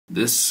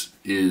This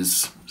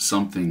is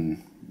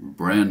something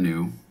brand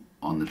new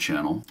on the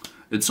channel.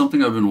 It's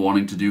something I've been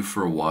wanting to do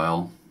for a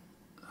while.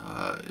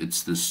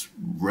 It's this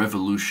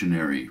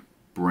revolutionary,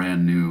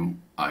 brand new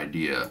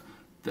idea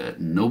that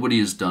nobody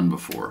has done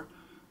before.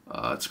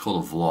 It's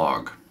called a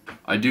vlog.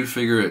 I do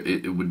figure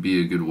it would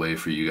be a good way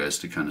for you guys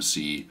to kind of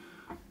see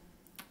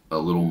a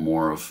little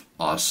more of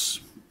us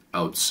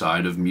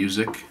outside of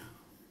music,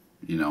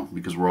 you know,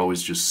 because we're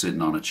always just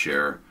sitting on a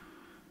chair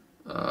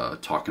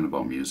talking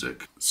about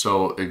music.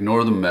 So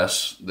ignore the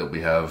mess that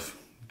we have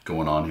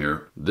going on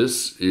here.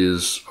 This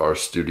is our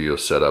studio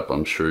setup.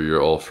 I'm sure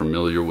you're all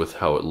familiar with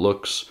how it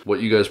looks.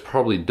 What you guys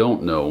probably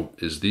don't know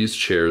is these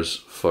chairs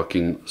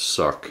fucking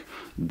suck.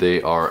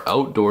 They are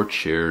outdoor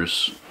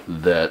chairs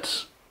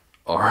that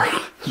are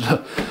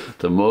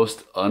the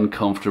most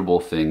uncomfortable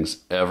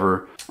things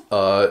ever.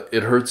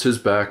 It hurts his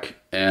back,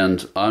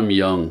 and I'm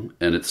young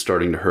and it's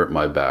starting to hurt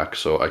my back,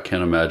 so I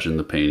can't imagine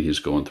the pain he's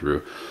going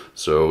through.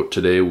 So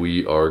today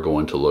we are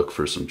going to look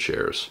for some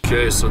chairs.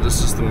 Okay, so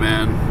this is the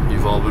man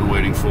you've all been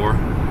waiting for.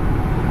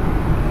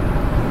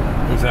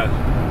 Who's that?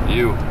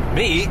 You.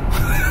 Me?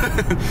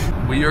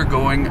 We are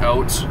going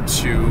out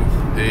to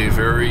a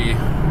very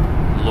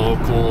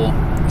local,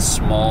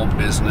 small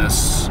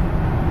business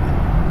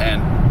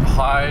and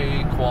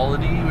high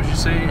quality, would you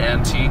say,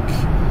 antique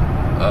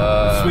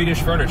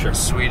Swedish furniture.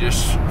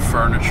 Swedish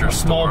furniture store.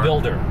 Small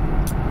builder.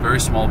 Very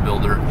small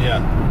builder.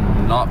 Yeah.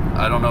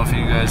 I don't know if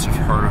you guys have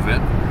heard of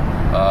it.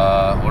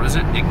 What is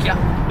it? IKEA?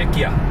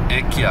 IKEA.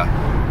 IKEA.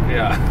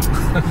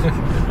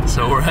 Yeah.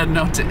 So we're heading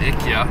out to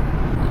IKEA.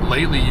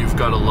 Lately you've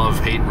got a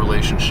love-hate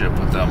relationship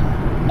with them.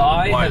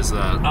 Why is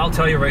that? I'll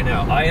tell you right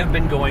now. I have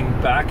been going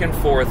back and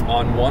forth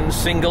on one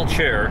single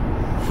chair.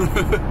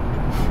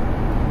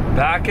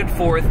 Back and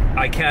forth.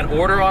 I can't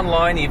order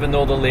online, even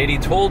though the lady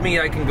told me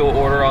I can go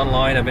order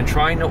online. I've been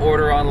trying to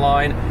order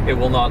online. It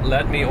will not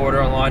let me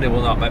order online. It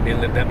will not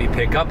let me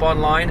pick up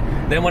online.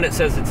 Then when it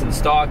says it's in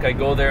stock, I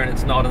go there and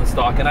it's not in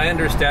stock. And I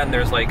understand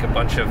there's like a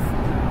bunch of,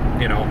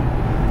 you know,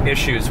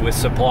 issues with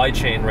supply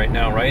chain right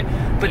now, right?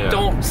 But yeah.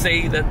 Don't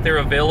say that they're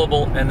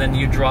available and then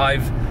you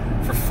drive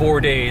for 4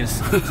 days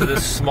to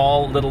this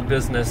small little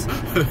business,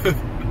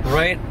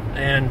 right?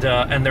 And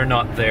they're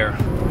not there.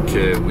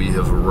 Okay, we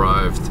have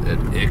arrived at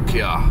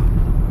IKEA.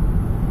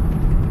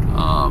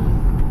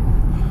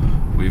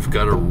 We've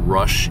got to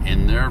rush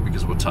in there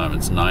because what time?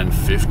 It's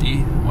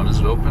 9:50. When is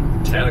it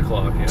open? 10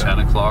 o'clock, yeah. 10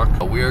 o'clock.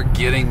 We are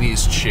getting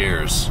these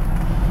chairs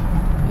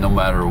no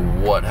matter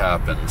what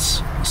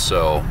happens.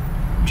 So,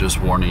 just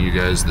warning you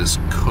guys, this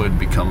could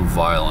become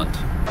violent.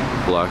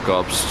 Black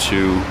Ops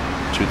 2,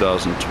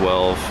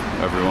 2012.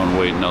 Everyone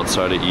waiting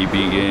outside of EB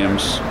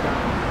Games.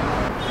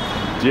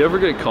 Do you ever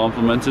get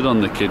complimented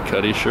on the Kid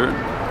Cudi shirt?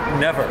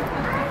 Never.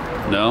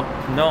 No?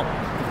 No.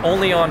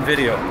 Only on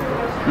video.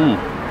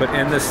 But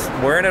in this,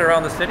 wearing it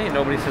around the city,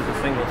 nobody says a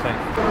single thing.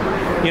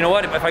 You know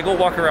what? If I go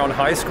walk around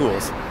high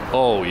schools.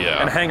 Oh, yeah.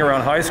 And hang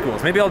around high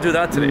schools. Maybe I'll do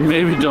that today.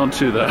 Maybe don't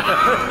do that.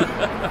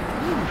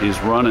 He's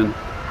running.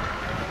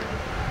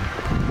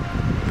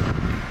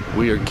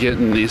 We are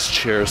getting these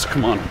chairs.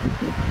 Come on.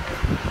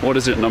 What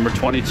is it, number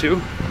 22?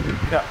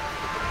 Yeah.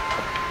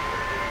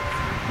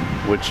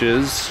 Which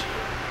is...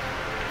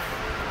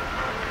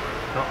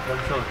 No, let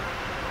me show you.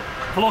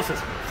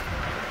 Colossus.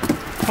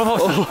 Well,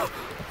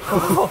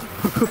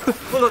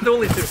 not the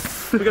only two.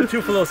 We got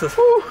two Colossus.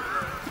 We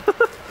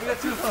got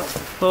two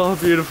Colossus. Oh,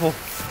 beautiful.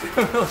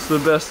 It's the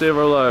best day of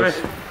our lives.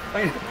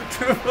 Right.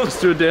 Let's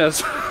do a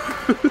dance.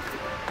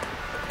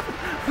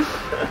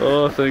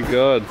 Oh, thank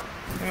God.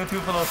 We got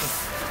two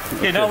Colossus.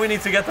 Okay, now we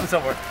need to get them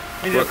somewhere.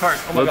 We need a cart.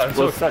 Oh my God, I'm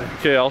so excited.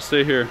 Okay, I'll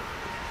stay here.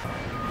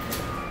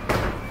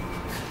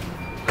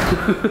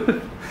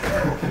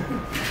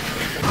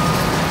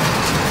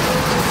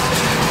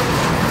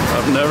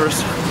 I've never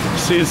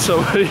seen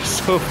somebody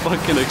so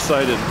fucking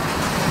excited.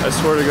 I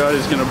swear to God,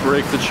 he's gonna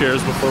break the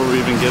chairs before we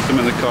even get them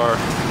in the car.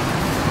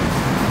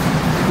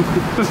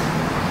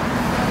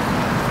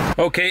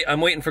 Okay,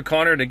 I'm waiting for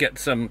Connor to get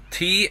some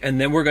tea, and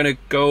then we're gonna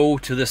go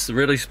to this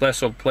really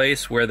special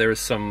place where there's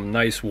some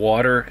nice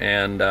water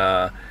and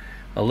a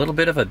little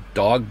bit of a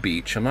dog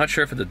beach. I'm not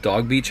sure if it's a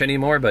dog beach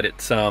anymore, but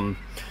it's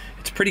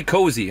pretty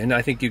cozy, and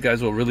I think you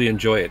guys will really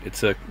enjoy it.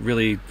 It's a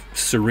really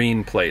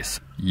serene place.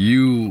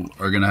 You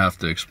are gonna have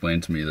to explain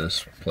to me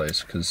this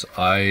place, because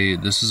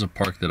this is a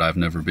park that I've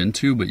never been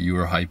to, but you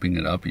were hyping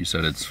it up. You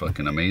said it's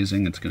fucking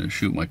amazing. It's gonna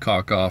shoot my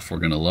cock off. We're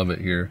gonna love it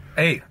here.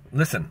 Hey,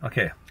 listen,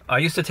 okay. I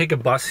used to take a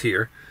bus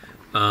here.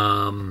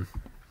 I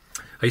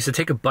used to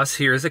take a bus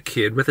here as a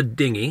kid with a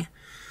dinghy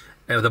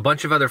and with a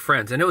bunch of other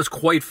friends, and it was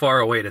quite far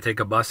away to take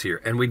a bus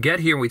here. And we'd get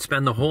here and we'd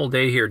spend the whole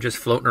day here just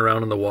floating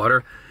around in the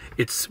water.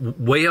 It's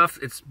way off,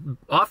 it's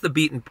off the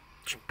beaten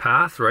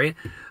path, right?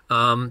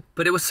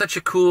 But it was such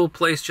a cool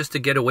place just to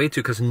get away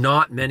to, because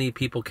not many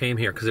people came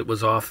here because it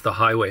was off the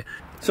highway.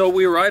 So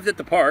we arrived at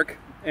the park,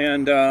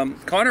 and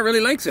Connor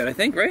really likes it, I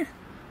think, right?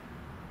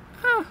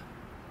 What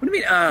do you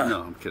mean,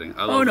 No, I'm kidding.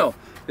 I love it.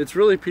 It's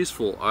really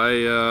peaceful.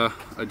 I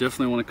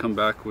definitely want to come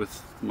back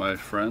with my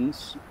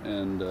friends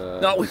and...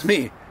 Not with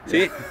me.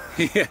 See,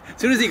 as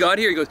soon as he got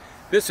here, he goes,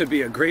 "This would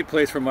be a great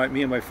place for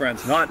me and my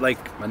friends." Not like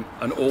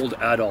an old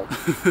adult.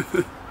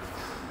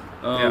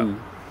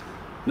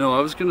 No,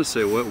 I was gonna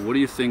say, what do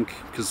you think?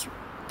 Because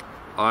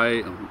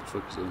what the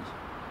fuck is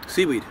this?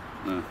 Seaweed.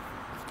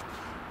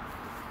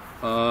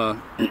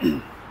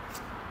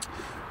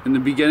 In the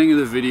beginning of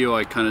the video,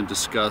 I kind of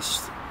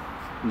discussed,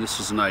 this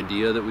is an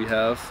idea that we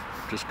have,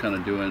 just kind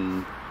of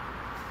doing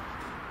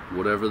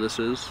whatever this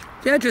is.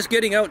 Yeah, just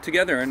getting out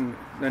together and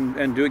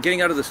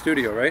getting out of the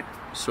studio, right?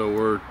 So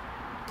we're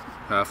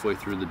halfway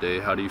through the day.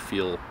 How do you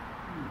feel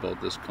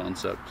about this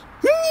concept?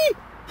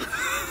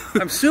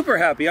 I'm super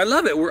happy. I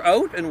love it. We're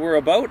out and we're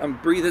about. I'm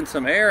breathing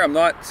some air. I'm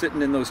not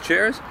sitting in those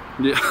chairs.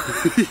 Yeah,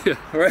 yeah.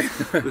 Right.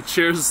 The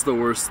chairs is the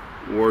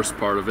worst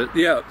part of it.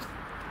 Yeah.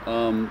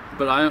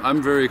 But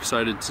I'm very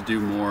excited to do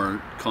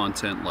more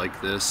content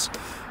like this.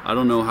 I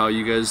don't know how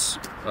you guys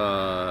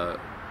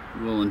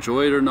will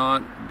enjoy it or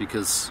not,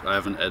 because I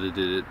haven't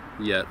edited it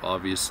yet,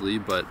 obviously,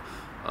 but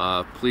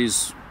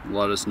please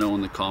let us know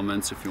in the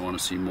comments if you want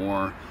to see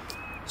more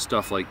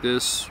stuff like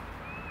this,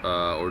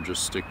 or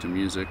just stick to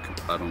music.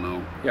 I don't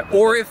know. Yeah.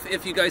 Or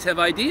if you guys have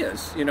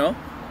ideas, you know?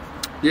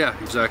 Yeah,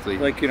 exactly.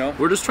 Like, you know,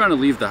 we're just trying to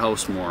leave the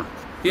house more.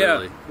 Yeah,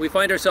 really. We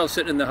find ourselves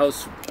sitting in the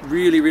house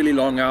really, really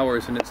long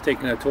hours, and it's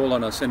taking a toll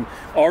on us. And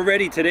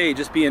already today,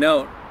 just being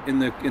out in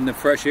the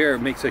fresh air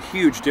makes a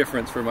huge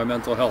difference for my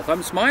mental health.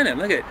 I'm smiling.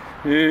 Look at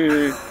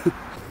it.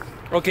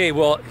 Okay,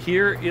 well,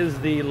 here is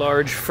the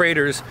large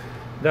freighters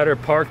that are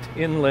parked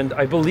inland.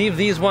 I believe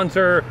these ones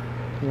are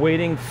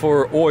waiting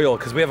for oil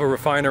because we have a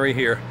refinery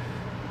here,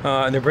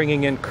 and they're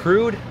bringing in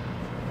crude.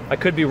 I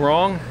could be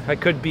wrong.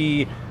 That could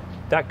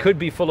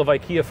be full of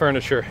IKEA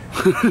furniture.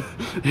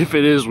 If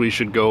it is, we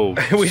should go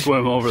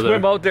swim over there.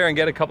 Swim out there and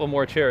get a couple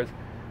more chairs.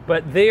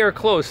 But they are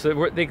close.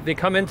 They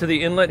come into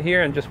the inlet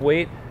here and just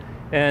wait.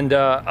 And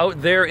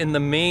out there in the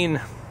main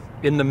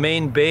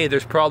bay,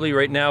 there's probably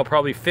right now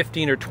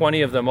 15 or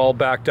 20 of them all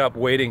backed up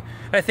waiting.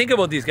 And I think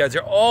about these guys.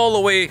 They're all the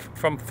way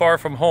from far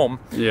from home.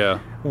 Yeah.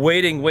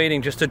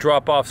 Waiting just to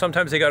drop off.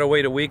 Sometimes they got to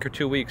wait a week or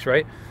 2 weeks,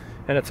 right?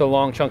 And it's a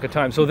long chunk of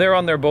time. So they're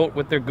on their boat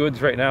with their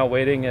goods right now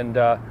waiting, and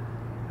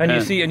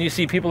you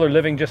see people are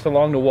living just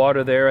along the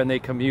water there, and they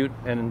commute,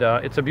 and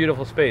it's a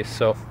beautiful space.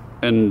 So.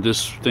 And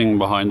this thing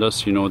behind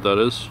us, you know what that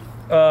is?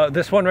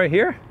 This one right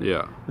here?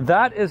 Yeah.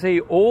 That is a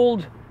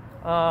old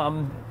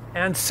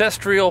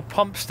ancestral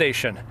pump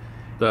station.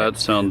 That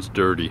sounds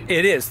dirty.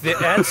 It is. The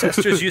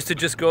ancestors used to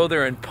just go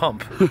there and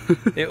pump.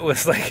 It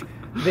was like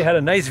they had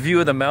a nice view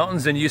of the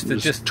mountains and used to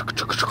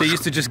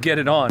just get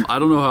it on. I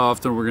don't know how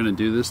often we're gonna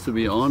do this, to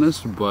be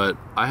honest, but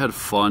I had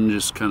fun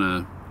just kind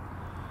of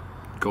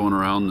going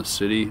around the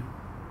city,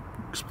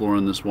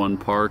 exploring this one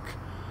park,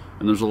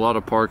 and there's a lot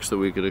of parks that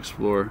we could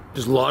explore.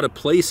 There's a lot of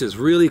places,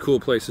 really cool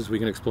places we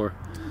can explore.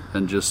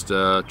 And just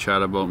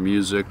chat about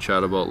music,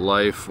 chat about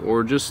life,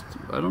 or just,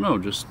 I don't know,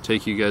 just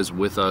take you guys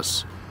with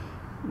us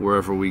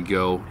wherever we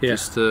go. Yeah.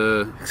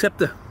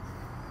 Except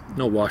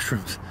no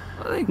washrooms.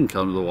 They can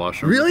come to the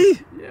washroom.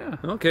 Really? Yeah.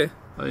 Okay.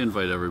 I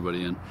invite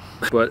everybody in.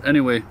 But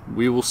anyway,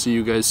 we will see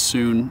you guys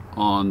soon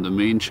on the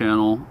main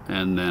channel,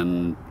 and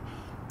then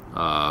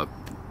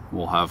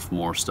we'll have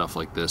more stuff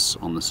like this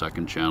on the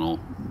second channel.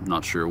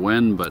 Not sure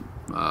when, but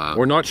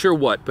we're not sure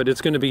what, but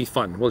it's going to be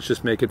fun. Let's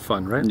just make it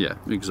fun, right? Yeah,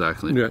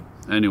 exactly. Yeah.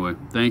 Anyway,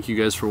 thank you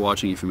guys for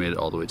watching. If you made it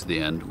all the way to the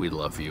end, we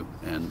love you,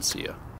 and see ya.